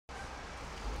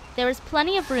There is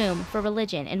plenty of room for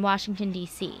religion in Washington,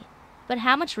 D.C., but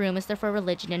how much room is there for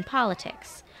religion in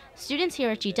politics? Students here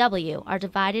at GW are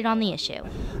divided on the issue.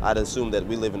 I'd assume that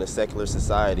we live in a secular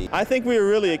society. I think we are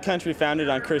really a country founded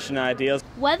on Christian ideals.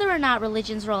 Whether or not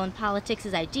religion's role in politics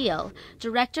is ideal,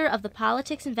 Director of the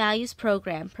Politics and Values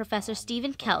Program, Professor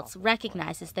Stephen Keltz,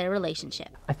 recognizes their relationship.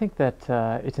 I think that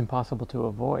it's impossible to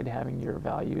avoid having your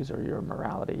values or your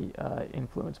morality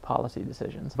influence policy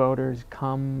decisions. Voters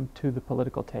come to the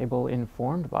political table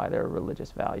informed by their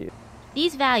religious values.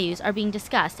 These values are being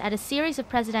discussed at a series of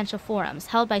presidential forums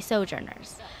held by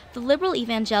Sojourners. The liberal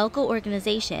evangelical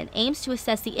organization aims to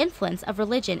assess the influence of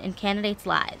religion in candidates'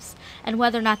 lives and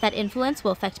whether or not that influence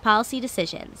will affect policy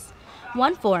decisions.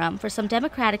 One forum for some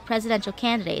Democratic presidential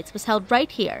candidates was held right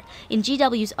here in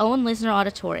GW's own Lisner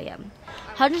Auditorium.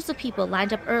 Hundreds of people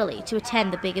lined up early to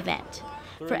attend the big event.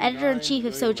 For editor-in-chief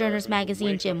of Sojourners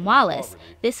magazine, Jim Wallace,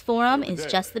 this forum is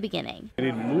just the beginning. We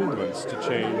need movements to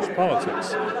change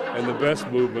politics, and the best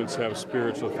movements have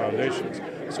spiritual foundations.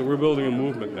 So we're building a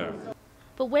movement now.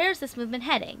 But where is this movement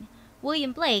heading?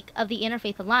 William Blake of the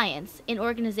Interfaith Alliance, an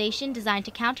organization designed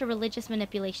to counter religious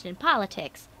manipulation in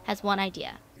politics, has one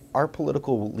idea. Our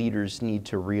political leaders need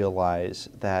to realize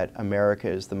that America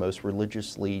is the most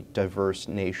religiously diverse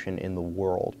nation in the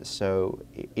world. So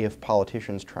if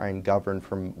politicians try and govern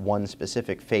from one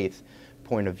specific faith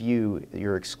point of view,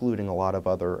 you're excluding a lot of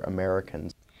other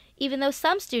Americans. Even though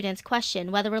some students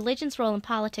question whether religion's role in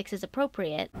politics is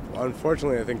appropriate.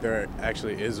 Unfortunately, I think there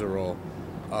actually is a role,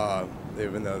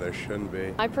 even though there shouldn't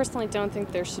be. I personally don't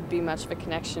think there should be much of a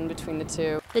connection between the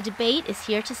two. The debate is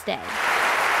here to stay.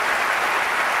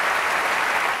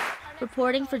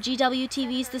 Reporting for GW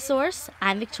TV's The Source,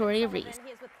 I'm Victoria Reiss.